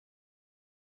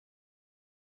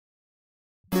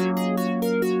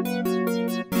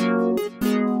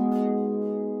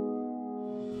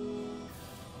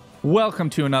Welcome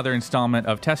to another installment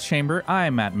of Test Chamber.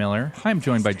 I'm Matt Miller. I'm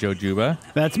joined by Joe Juba.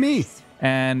 That's me.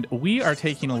 And we are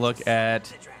taking a look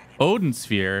at Odin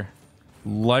Sphere.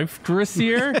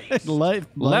 Leifthrasir?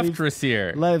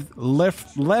 Leifthrasir.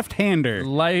 Left-hander.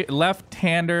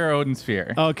 Left-hander Odin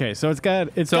Sphere. Okay, so it's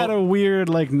got a weird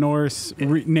like Norse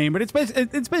name, but it's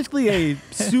basically a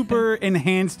super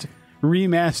enhanced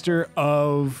remaster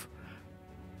of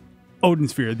Odin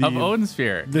Sphere. Odin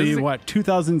Sphere. The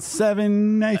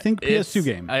 2007, I think, PS2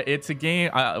 game. It's a game.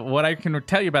 What I can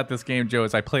tell you about this game, Joe,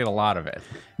 is I played a lot of it.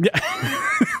 Yeah.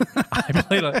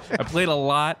 I played a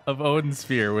lot of Odin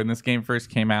Sphere when this game first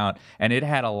came out, and it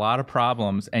had a lot of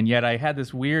problems, and yet I had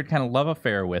this weird kind of love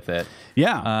affair with it.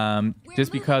 Yeah.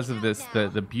 Just because of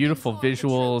the beautiful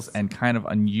visuals and kind of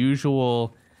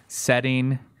unusual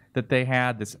setting that they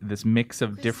had, this mix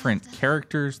of different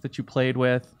characters that you played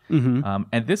with. Mm-hmm.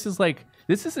 And this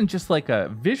isn't just like a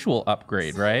visual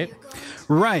upgrade, right?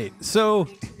 Right. So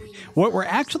what we're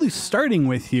actually starting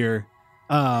with here,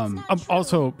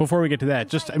 also before we get to that,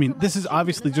 this is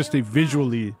obviously just a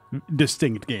visually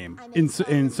distinct game in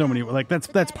so many, like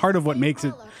that's part of what makes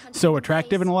it so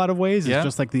attractive in a lot of ways. It's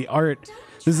just like the art.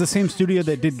 This is the same studio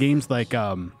that did games like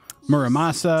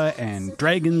Muramasa and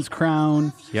Dragon's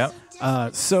Crown. Yep.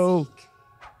 So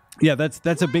yeah,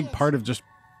 that's a big part of just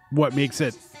what makes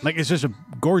it, like, it's just a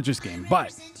gorgeous game.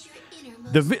 But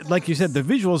like you said, the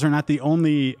visuals are not the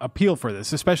only appeal for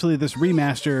this, especially this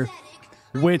remaster,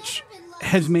 which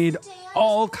has made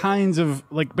all kinds of,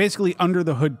 like, basically under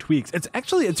the hood tweaks. It's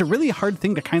a really hard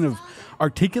thing to kind of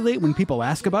articulate when people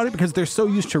ask about it, because they're so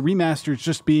used to remasters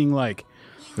just being like,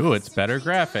 ooh, it's better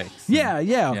graphics.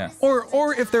 Yeah.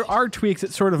 Or if there are tweaks,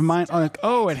 it's sort of like,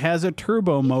 oh, it has a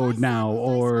turbo mode now,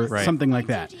 or something like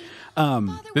that.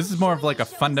 This is more of like a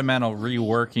fundamental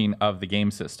reworking of the game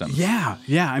system. Yeah.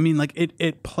 I mean, like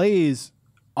it plays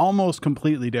almost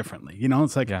completely differently. You know,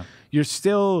 it's like it's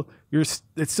still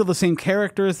the same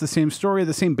characters, the same story,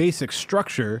 the same basic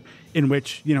structure in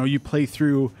which, you know, you play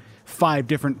through 5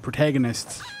 different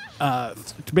protagonists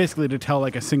to tell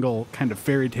like a single kind of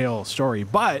fairy tale story.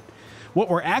 But what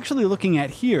we're actually looking at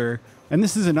here, and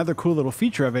this is another cool little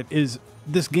feature of it, is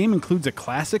this game includes a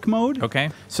classic mode. Okay.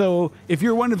 So if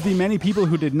you're one of the many people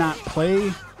who did not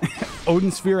play Odin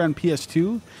Sphere on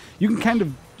PS2, you can kind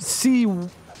of see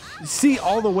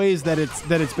all the ways that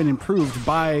it's been improved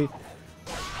by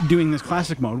doing this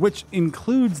classic mode, which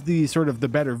includes the sort of the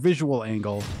better visual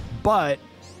angle, but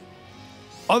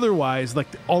otherwise, like,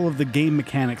 all of the game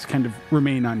mechanics kind of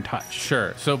remain untouched.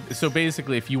 Sure. So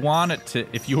basically, if you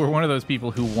were one of those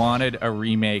people who wanted a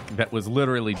remake that was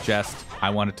literally just, I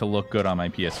want it to look good on my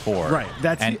PS4,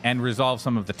 right? And resolve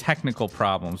some of the technical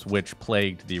problems which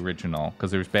plagued the original,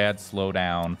 because there's bad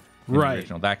slowdown in the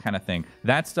original, that kind of thing.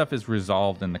 That stuff is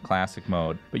resolved in the classic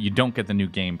mode, but you don't get the new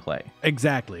gameplay.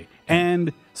 Exactly.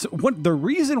 And so the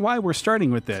reason why we're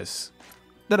starting with this,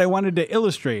 that I wanted to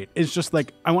illustrate, is just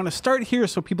like, I want to start here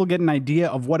so people get an idea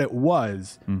of what it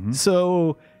was. Mm-hmm.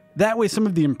 So that way some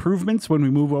of the improvements when we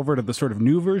move over to the sort of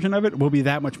new version of it will be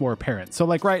that much more apparent. So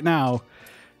like right now,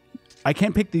 I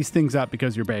can't pick these things up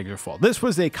because your bags are full. This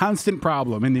was a constant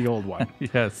problem in the old one.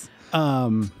 Yes.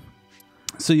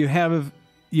 So you have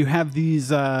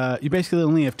these, you basically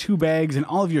only have 2 bags, and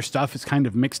all of your stuff is kind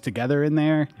of mixed together in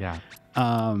there. Yeah.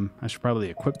 I should probably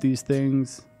equip these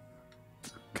things.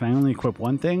 Can I only equip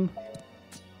one thing?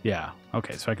 Yeah.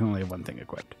 Okay, so I can only have one thing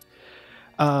equipped.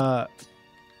 But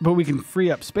we can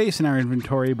free up space in our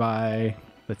inventory by,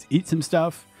 let's eat some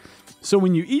stuff. So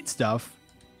when you eat stuff,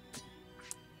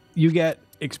 you get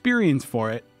experience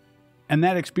for it, and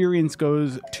that experience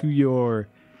goes to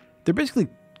they're basically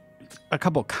a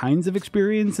couple kinds of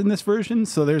experience in this version.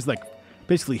 So there's like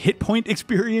basically hit point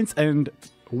experience and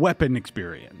weapon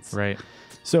experience. Right.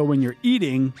 So when you're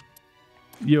eating,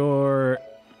 you're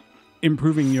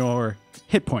improving your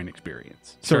hit point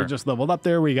experience. So Sure. It just leveled up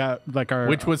there. We got like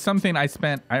which was something I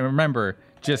remember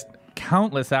just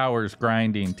countless hours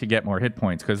grinding to get more hit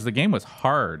points, because the game was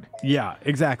hard. Yeah,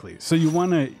 exactly. So you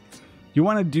want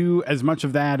to do as much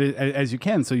of that as you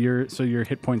can, so your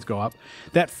hit points go up.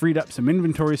 That freed up some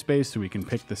inventory space, so we can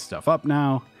pick this stuff up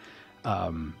now.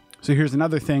 So here's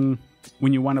another thing: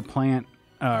 when you want to plant,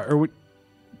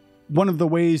 one of the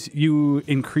ways you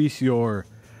increase your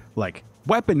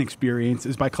weapon experience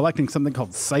is by collecting something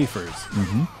called ciphers.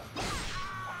 Mm-hmm.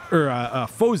 Or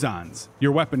phosons.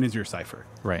 Your weapon is your cipher.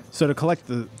 Right. So to collect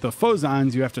the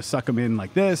phosons, you have to suck them in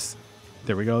like this.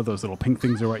 There we go. Those little pink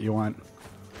things are what you want.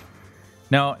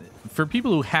 Now, for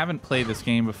people who haven't played this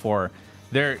game before,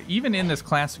 even in this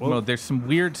classic mode, there's some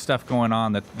weird stuff going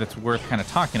on that's worth kind of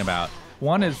talking about.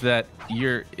 One is that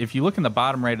if you look in the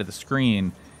bottom right of the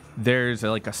screen, there's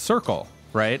like a circle,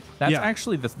 right? That's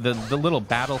actually the little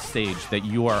battle stage that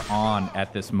you are on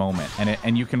at this moment,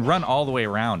 and you can run all the way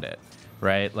around it,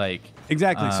 right? Like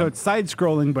exactly. So it's side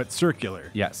scrolling but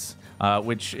circular. Yes,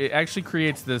 which it actually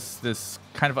creates this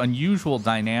kind of unusual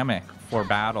dynamic for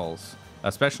battles,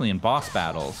 especially in boss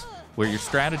battles, where your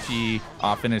strategy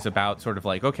often is about sort of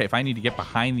like, okay, if I need to get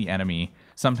behind the enemy,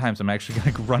 sometimes I'm actually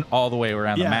going to run all the way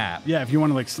around the map. Yeah, if you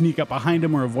want to like sneak up behind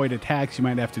them or avoid attacks, you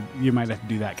might have to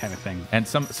do that kind of thing. And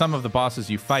some of the bosses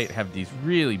you fight have these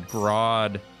really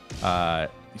broad,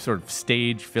 sort of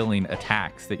stage-filling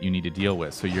attacks that you need to deal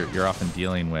with. So you're often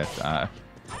dealing with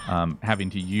having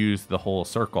to use the whole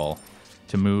circle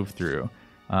to move through.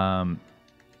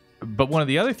 But one of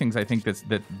the other things I think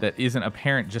that isn't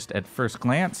apparent just at first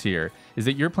glance here is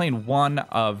that you're playing one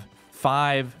of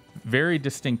 5 very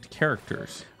distinct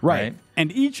characters, right?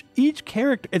 And each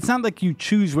character, it's not like you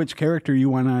choose which character you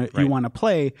wanna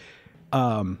play.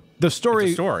 The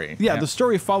story, the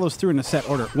story follows through in a set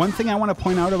order. One thing I want to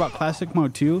point out about classic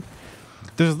mode too,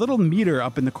 there's a little meter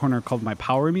up in the corner called my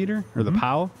power meter or the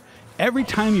POW. Every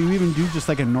time you even do just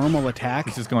like a normal attack,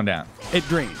 it's just going down. It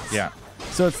drains. Yeah.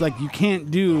 So it's like you can't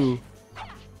do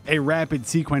a rapid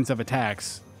sequence of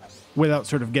attacks without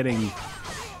sort of getting,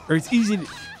 or it's easy to,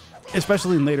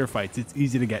 especially in later fights, it's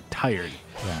easy to get tired.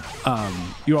 Yeah.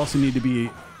 You also need to be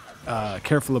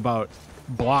careful about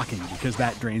blocking because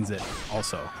that drains it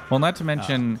also. Well, not to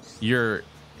mention your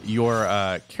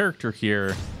character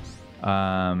here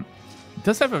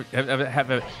does have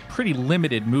a pretty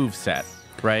limited move set,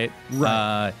 right?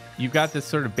 Right. You've got this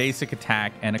sort of basic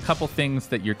attack and a couple things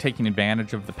that you're taking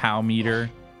advantage of the POW meter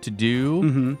to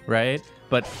do, right?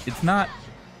 But it's not.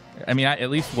 I mean, at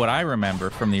least what I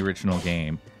remember from the original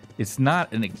game, it's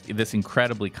not this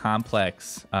incredibly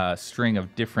complex string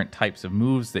of different types of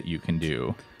moves that you can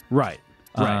do. Right.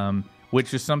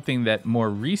 Which is something that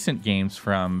more recent games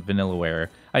from Vanillaware,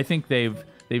 I think they've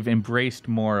embraced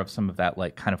more of some of that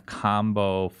like kind of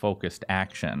combo focused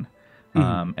action.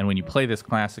 And when you play this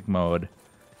classic mode,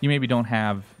 you maybe don't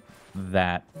have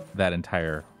that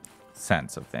entire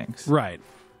sense of things. Right.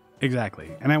 Exactly.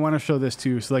 And I want to show this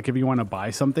too. So like if you want to buy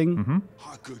something,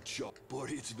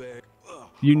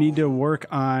 you need to work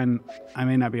on, I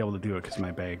may not be able to do it because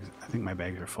I think my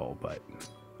bags are full, but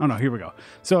oh no, here we go.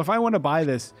 So if I want to buy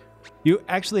this, you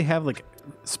actually have like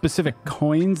specific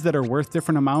coins that are worth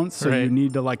different amounts. So you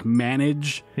need to like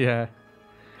manage. Yeah.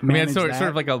 I mean, it's sort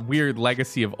of like a weird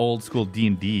legacy of old school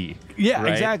D&D. Yeah,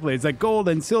 right? Exactly. It's like gold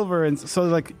and silver. And so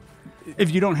like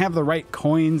if you don't have the right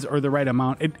coins or the right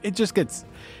amount, it just gets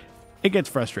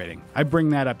frustrating. I bring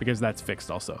that up because that's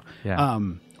fixed also. Yeah.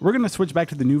 We're going to switch back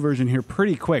to the new version here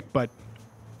pretty quick, but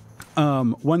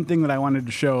one thing that I wanted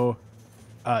to show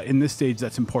in this stage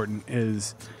that's important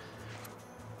is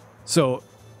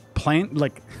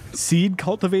seed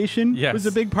cultivation was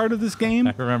a big part of this game.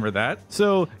 I remember that.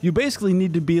 So you basically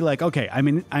need to be like, okay,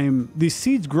 these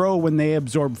seeds grow when they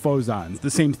absorb phosons,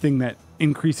 the same thing that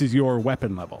increases your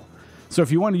weapon level. So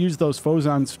if you want to use those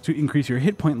phosons to increase your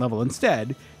hit point level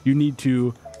instead, you need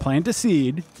to plant a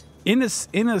seed in a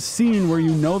scene where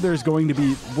you know there's going to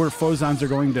be where phosons are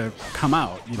going to come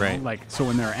out. You know? Like so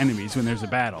when there are enemies, when there's a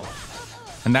battle.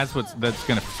 And that's going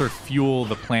to sort of fuel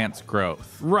the plant's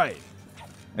growth. Right.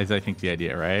 Is I think the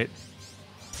idea, right?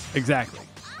 Exactly.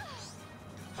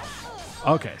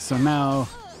 Okay, so now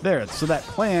there. So that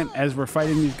plant, as we're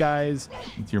fighting these guys,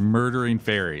 you're murdering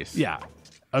fairies. Yeah,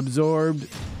 absorbed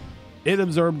the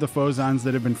phosons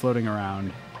that have been floating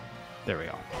around. There we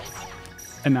go.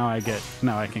 And now I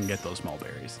can get those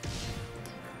mulberries.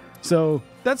 So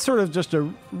that's sort of just a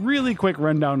really quick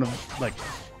rundown of like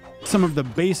some of the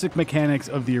basic mechanics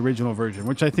of the original version,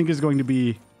 which I think is going to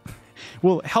be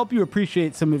will help you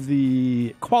appreciate some of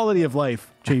the quality of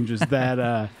life changes that.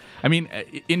 I mean,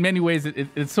 in many ways,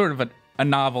 it's sort of a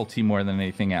novelty more than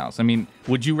anything else. I mean,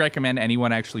 would you recommend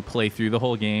anyone actually play through the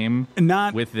whole game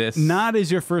with this? Not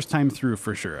as your first time through,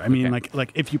 for sure. I mean,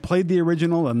 like if you played the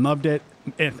original and loved it,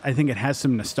 I think it has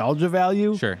some nostalgia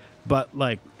value. Sure. But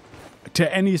like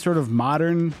to any sort of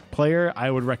modern player, I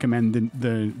would recommend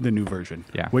the new version,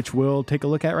 which we'll take a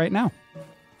look at right now.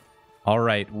 All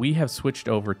right, we have switched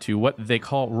over to what they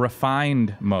call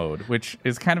refined mode, which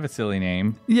is kind of a silly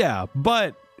name. Yeah,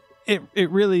 but it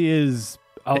really is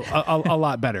a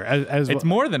lot better. It's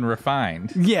more than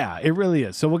refined. Yeah, it really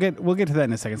is. So we'll get to that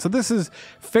in a second. So this is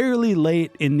fairly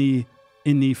late in the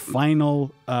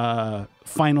final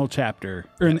chapter,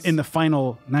 or in the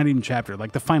final, not even chapter,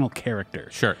 like the final character.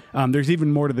 Sure. There's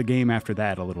even more to the game after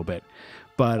that a little bit,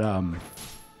 but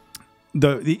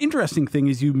the interesting thing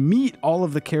is you meet all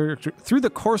of the characters through the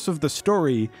course of the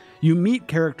story. You meet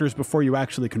characters before you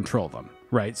actually control them.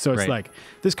 right? So it's Right. like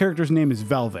this character's name is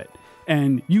Velvet,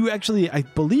 and you actually, I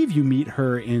believe, you meet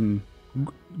her in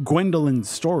Gwendolyn's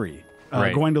story.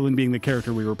 Right. Gwendolyn being the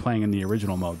character we were playing in the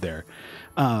original mode there.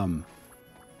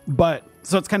 But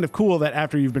so it's kind of cool that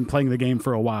after you've been playing the game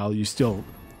for a while,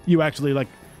 you actually like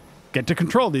get to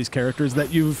control these characters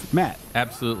that you've met.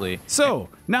 Absolutely. So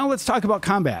now let's talk about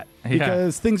combat,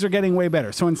 because things are getting way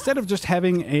better. So instead of just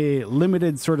having a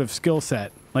limited sort of skill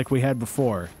set like we had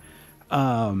before,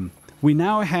 we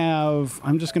now have,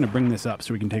 I'm just going to bring this up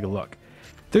so we can take a look.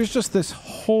 There's just this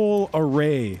whole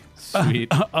array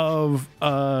of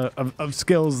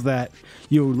skills that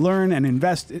you learn and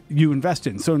invest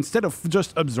in. So instead of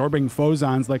just absorbing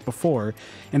phosons like before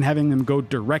and having them go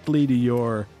directly to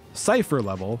your cipher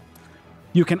level,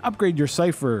 you can upgrade your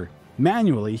cipher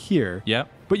manually here. Yep.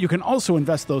 But you can also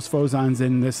invest those phosons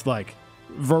in this like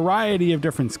variety of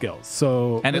different skills.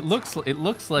 So And it looks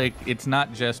like it's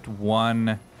not just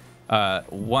one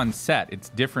set. It's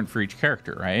different for each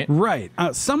character, right? right.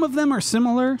 Some of them are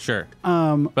similar. Sure.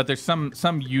 But there's some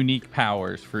unique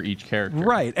powers for each character.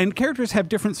 Right, and characters have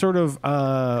different sort of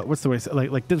what's the way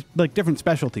like different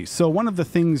specialties. So one of the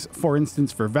things, for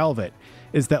instance, for Velvet,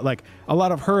 is that like a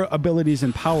lot of her abilities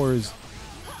and powers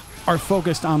are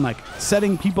focused on like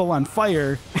setting people on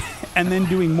fire and then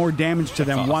doing more damage to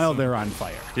them while they're on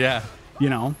fire. Yeah. You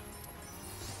know?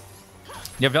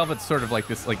 Yeah, Velvet's sort of like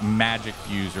this like magic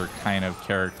user kind of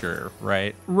character,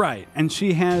 right? Right, and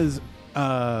she has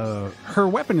her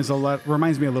weapon is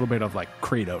reminds me a little bit of like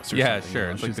Kratos. Or Yeah, something, sure. you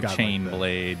know? It's like She's the got, chain like,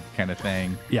 blade kind of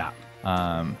thing. Yeah.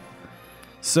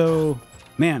 So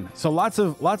lots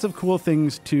of cool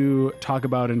things to talk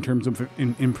about in terms of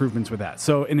improvements with that.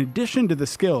 So in addition to the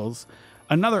skills,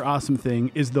 another awesome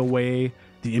thing is the way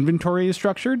the inventory is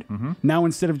structured. Mm-hmm. Now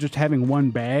instead of just having one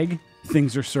bag,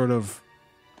 things are sort of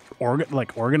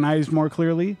organized more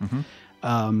clearly.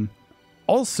 Mm-hmm.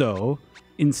 Also,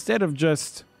 instead of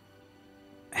just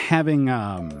having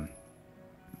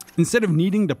instead of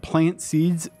needing to plant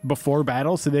seeds before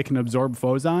battle so they can absorb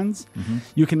phosons,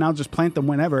 you can now just plant them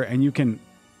whenever, and you can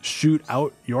shoot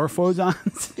out your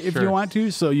phosons if you want to.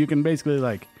 So you can basically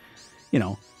like, you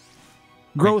know,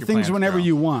 grow things whenever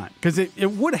you want. Because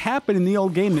it would happen in the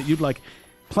old game that you'd like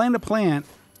plant a plant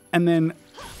and then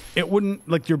it wouldn't,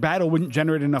 like your battle wouldn't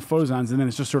generate enough phosons, and then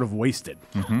it's just sort of wasted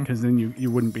because then you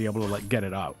wouldn't be able to like get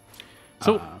it out.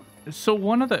 So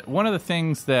one of the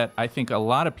things that I think a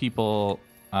lot of people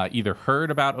either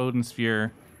heard about Odin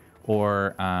Sphere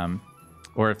or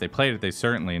if they played it, they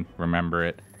certainly remember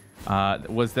it,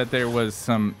 was that there was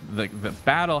some the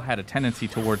battle had a tendency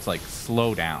towards like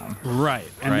slow down. Right.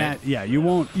 And that you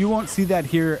won't see that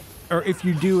here, or if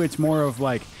you do, it's more of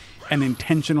like an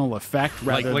intentional effect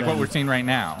rather like than what we're seeing right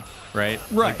now, right?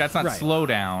 Right. Like that's not slow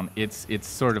down. It's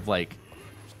sort of like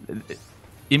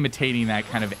imitating that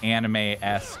kind of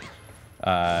anime-esque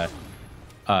pause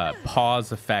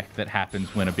effect that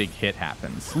happens when a big hit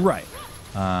happens. Right.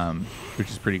 Which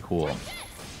is pretty cool.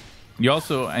 You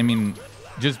also, I mean,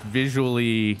 just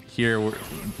visually here,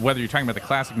 whether you're talking about the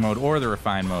classic mode or the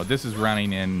refined mode, this is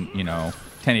running in,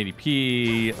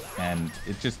 1080p, and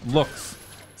it just looks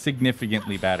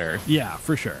significantly better. Yeah,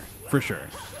 for sure.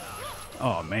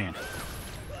 Oh, man.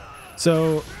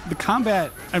 So the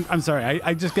combat, I'm sorry,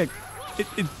 I just get...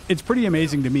 It's pretty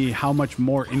amazing to me how much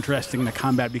more interesting the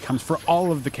combat becomes for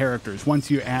all of the characters once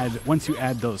you add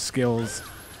those skills,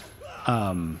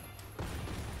 and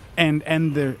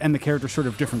the characters' sort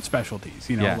of different specialties.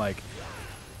 Like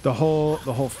the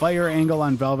whole fire angle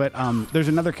on Velvet. There's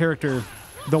another character,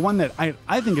 the one that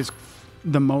I think is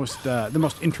the most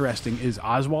interesting is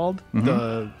Oswald,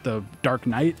 the Dark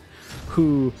Knight,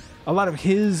 who a lot of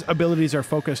his abilities are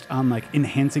focused on like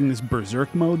enhancing this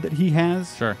berserk mode that he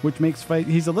has, which makes fight.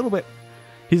 He's a little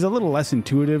less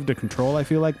intuitive to control, I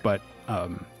feel like, but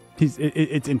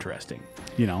it's interesting,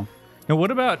 Now, what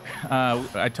about?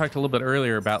 I talked a little bit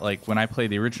earlier about like when I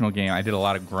played the original game, I did a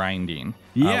lot of grinding.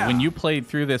 Yeah. When you played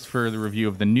through this for the review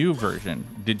of the new version,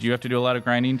 did you have to do a lot of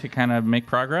grinding to kind of make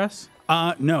progress?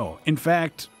 No. In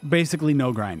fact, basically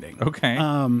no grinding. Okay.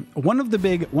 One of the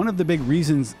big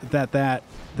reasons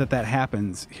that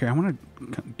happens here. I want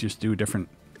to just do a different.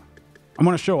 I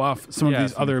want to show off some of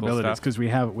these other cool abilities because we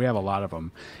have a lot of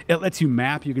them. It lets you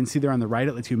map. You can see there on the right.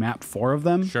 It lets you map 4 of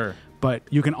them. Sure. But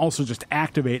you can also just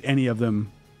activate any of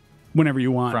them whenever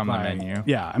you want from the menu.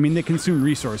 Yeah. I mean, they consume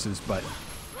resources, but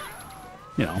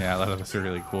Yeah, a lot of those are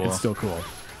really cool. It's still cool.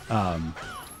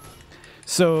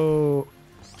 So.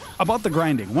 About the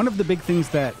grinding, one of the big things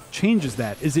that changes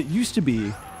that is it used to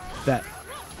be that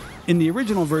in the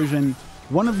original version,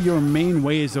 one of your main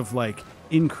ways of like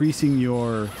increasing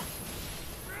your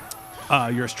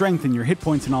strength and your hit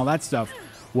points and all that stuff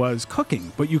was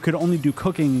cooking, but you could only do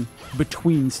cooking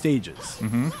between stages,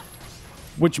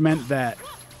 which meant that,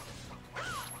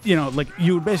 you know, like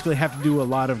you would basically have to do a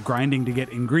lot of grinding to get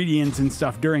ingredients and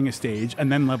stuff during a stage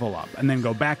and then level up and then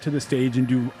go back to the stage and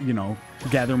do, you know,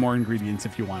 gather more ingredients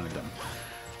if you wanted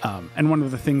them. And one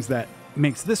of the things that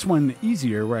makes this one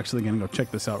easier, we're actually going to go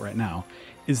check this out right now,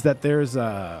 is that there's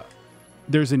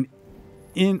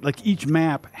each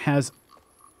map has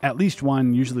at least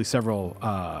one, usually several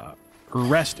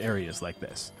rest areas like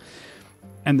this.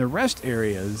 And the rest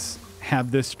areas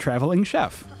have this traveling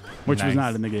chef, which was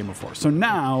not in the game before. So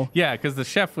now, yeah, because the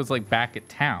chef was like back at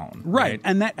town, right?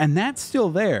 And that's still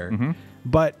there,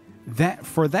 but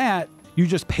for that you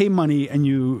just pay money and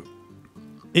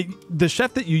the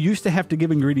chef that you used to have to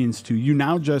give ingredients to, you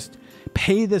now just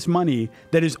pay this money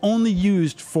that is only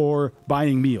used for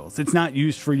buying meals. It's not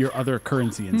used for your other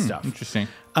currency and stuff. Interesting.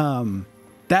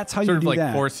 That's how sort you of do like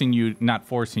that. not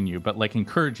forcing you, but like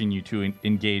encouraging you to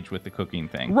engage with the cooking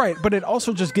thing. Right, but it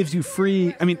also just gives you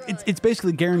free, I mean, it's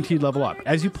basically guaranteed level up.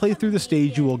 As you play through the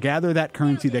stage, you will gather that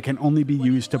currency that can only be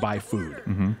used to buy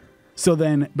food. So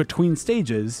then between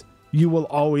stages, you will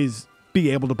always be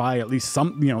able to buy at least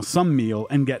some meal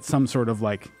and get some sort of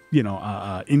like,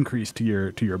 increase to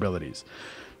your abilities.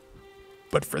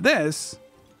 But for this,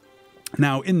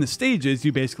 now in the stages,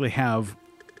 you basically have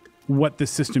what the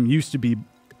system used to be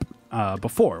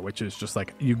before, which is just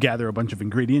like you gather a bunch of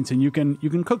ingredients and you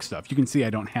can cook stuff. You can see I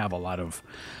don't have a lot of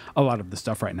the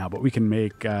stuff right now, but we can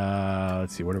make.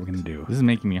 Let's see, what are we gonna do? This is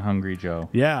making me hungry, Joe.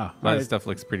 Yeah, a lot of stuff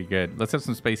looks pretty good. Let's have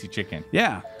some spicy chicken.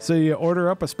 Yeah, so you order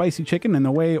up a spicy chicken, and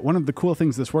one of the cool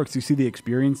things this works, you see the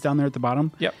experience down there at the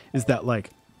bottom. Yep. Is that like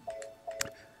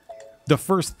the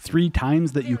first 3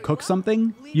 times that you cook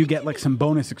something, you get like some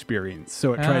bonus experience.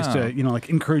 So it tries to, like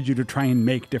encourage you to try and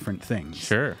make different things.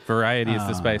 Sure. Variety is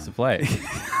the spice of life.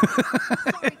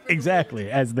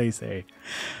 Exactly, as they say.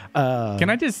 Can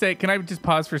I just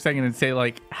pause for a second and say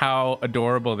like how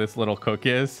adorable this little cook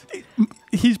is?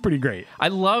 He's pretty great. I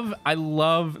love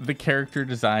the character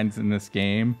designs in this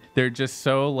game. They're just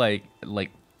so like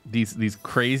these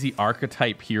crazy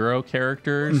archetype hero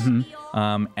characters,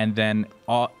 and then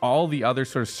all the other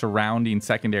sort of surrounding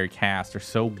secondary cast are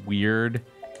so weird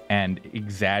and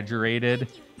exaggerated.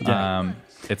 Yeah.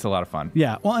 It's a lot of fun.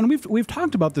 Yeah, well, and we've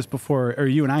talked about this before, or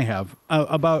you and I have,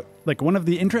 about like one of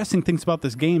the interesting things about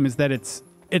this game is that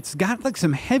it's got like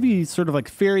some heavy sort of like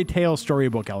fairy tale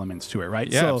storybook elements to it, right?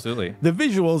 Yeah, so absolutely. The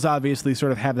visuals obviously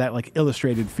sort of have that like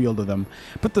illustrated feel to them,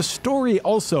 but the story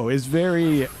also is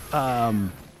very.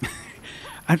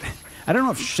 I don't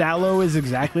know if shallow is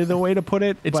exactly the way to put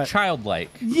it. It's but childlike.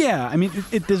 Yeah, I mean,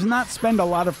 it does not spend a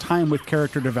lot of time with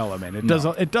character development.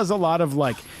 It does a lot of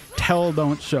like tell,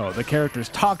 don't show. The characters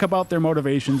talk about their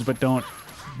motivations, but don't.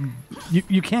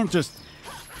 You can't just.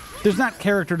 There's not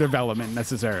character development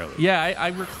necessarily. Yeah, I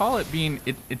recall it being.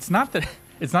 It's not that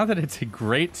it's a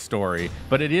great story,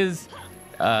 but it is.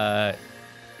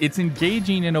 It's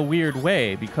engaging in a weird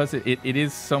way because it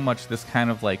is so much this kind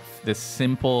of like this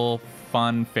simple,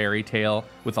 fun fairy tale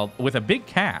with a big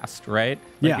cast, right?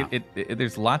 Like yeah.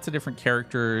 There's lots of different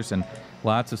characters and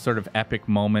lots of sort of epic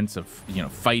moments of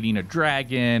fighting a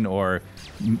dragon or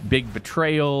big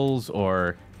betrayals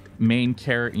or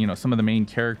some of the main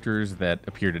characters that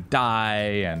appear to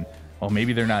die and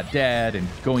maybe they're not dead and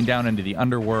going down into the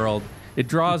underworld. It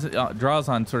draws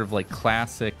on sort of like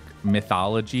classic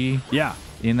mythology. Yeah.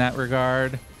 In that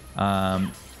regard.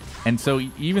 And so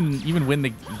even when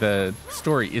the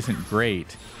story isn't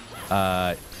great,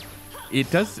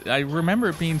 it does. I remember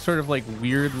it being sort of like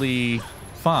weirdly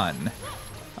fun.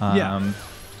 Yeah.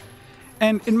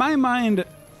 And in my mind,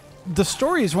 the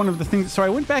story is one of the things. So I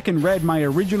went back and read my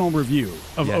original review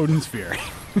of Odin's Sphere,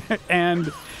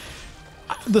 and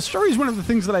the story is one of the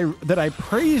things that I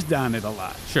praised on it a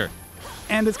lot. Sure.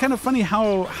 And it's kind of funny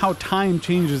how time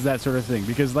changes that sort of thing,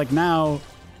 because like now,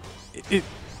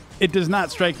 it does not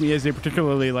strike me as a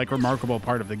particularly like remarkable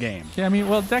part of the game. Yeah, I mean,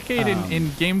 well, decade in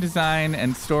game design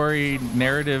and story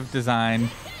narrative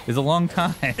design is a long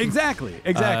time. Exactly.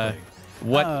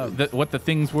 What the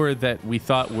things were that we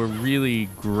thought were really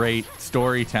great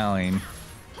storytelling,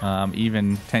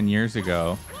 even 10 years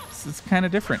ago, it's kind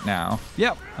of different now.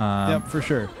 Yep. Yep, for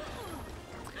sure.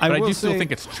 But I do still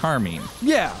think it's charming.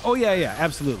 Yeah. Oh, yeah,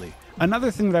 absolutely.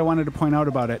 Another thing that I wanted to point out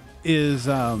about it is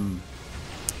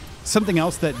something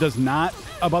else that does not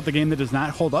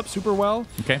hold up super well.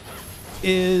 Okay.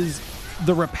 Is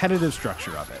the repetitive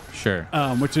structure of it. Sure.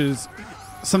 Which is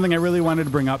something I really wanted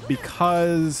to bring up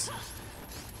because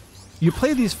you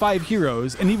play these 5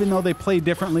 heroes, and even though they play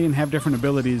differently and have different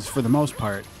abilities for the most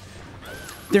part,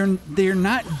 they're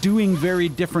not doing very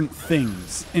different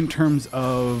things in terms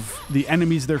of the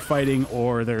enemies they're fighting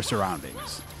or their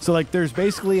surroundings. So like there's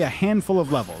basically a handful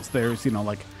of levels. There's, you know,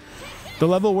 like the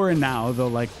level we're in now, the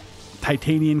like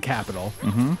Titanian capital.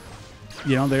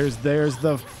 You know, there's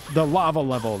the lava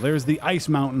level, there's the ice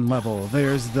mountain level,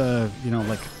 there's the, you know,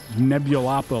 like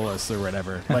Nebulopolis or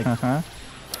whatever. Like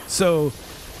so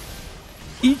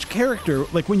each character,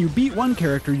 like when you beat one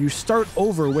character, you start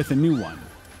over with a new one.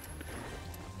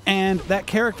 And that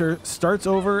character starts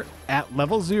over at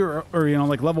level 0 or, you know,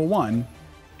 like level 1,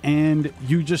 and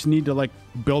you just need to like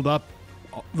build up,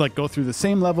 like go through the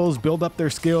same levels, build up their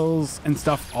skills and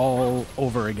stuff all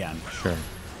over again. Sure.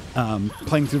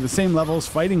 Playing through the same levels,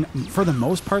 fighting for the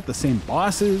most part the same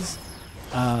bosses.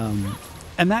 And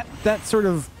that sort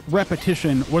of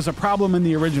repetition was a problem in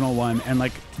the original one, and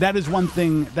like that is one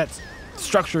thing, that's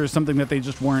structure is something that they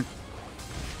just weren't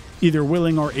either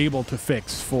willing or able to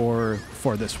fix for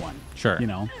this one. Sure. You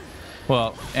know?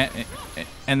 Well,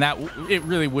 and that it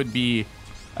really would be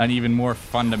an even more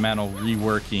fundamental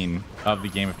reworking of the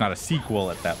game, if not a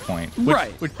sequel at that point.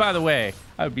 Right. Which, by the way,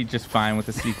 I would be just fine with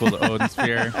a sequel to Odin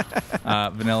Sphere,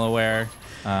 Vanillaware.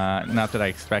 Not that I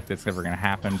expect it's ever going to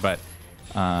happen, but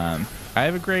I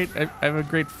have a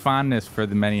great fondness for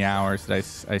the many hours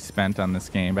that I spent on this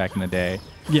game back in the day.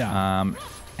 Yeah.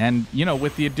 And, you know,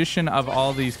 with the addition of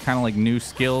all these kind of like new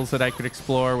skills that I could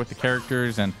explore with the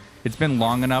characters, and it's been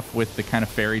long enough with the kind of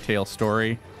fairy tale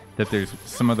story that there's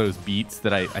some of those beats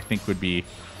that I think would be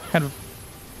kind of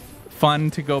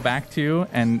fun to go back to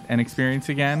and experience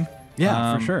again.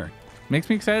 Yeah, for sure. Makes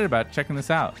me excited about checking this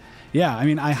out. Yeah, I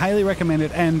mean, I highly recommend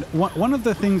it. And one of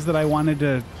the things that I wanted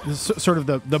to, sort of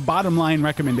the bottom line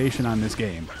recommendation on this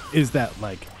game is that,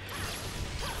 like,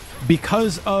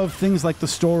 because of things like the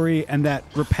story and that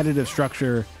repetitive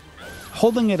structure,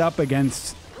 holding it up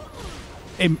against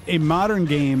a modern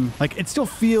game, like it still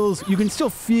feels, you can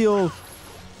still feel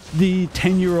the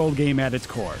 10-year-old game at its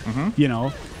core, you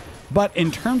know? But in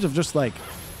terms of just like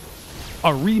a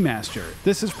remaster,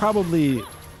 this is probably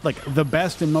like the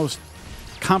best and most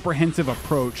comprehensive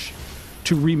approach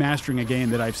to remastering a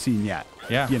game that I've seen yet.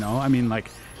 Yeah. You know, I mean,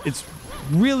 like it's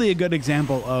really a good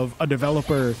example of a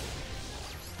developer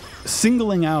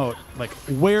singling out like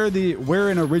where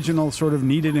an original sort of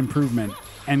needed improvement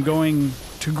and going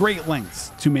to great lengths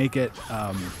to make it,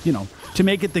 you know, to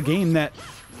make it the game that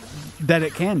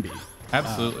it can be.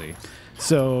 Absolutely.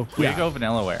 So Way to go,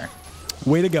 Vanillaware.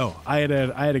 Way to go! I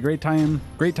had a great time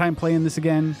playing this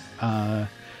again,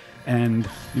 and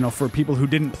you know, for people who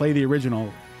didn't play the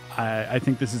original, I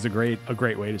think this is a great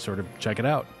way to sort of check it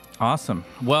out. Awesome.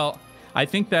 Well, I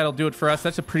think that'll do it for us.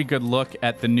 That's a pretty good look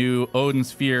at the new Odin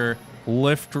Sphere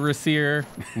Leifthrasir,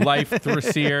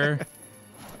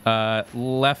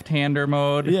 left-hander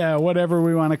mode. Yeah, whatever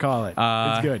we want to call it.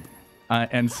 It's good.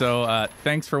 And so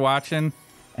thanks for watching,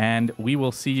 and we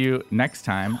will see you next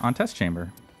time on Test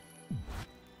Chamber.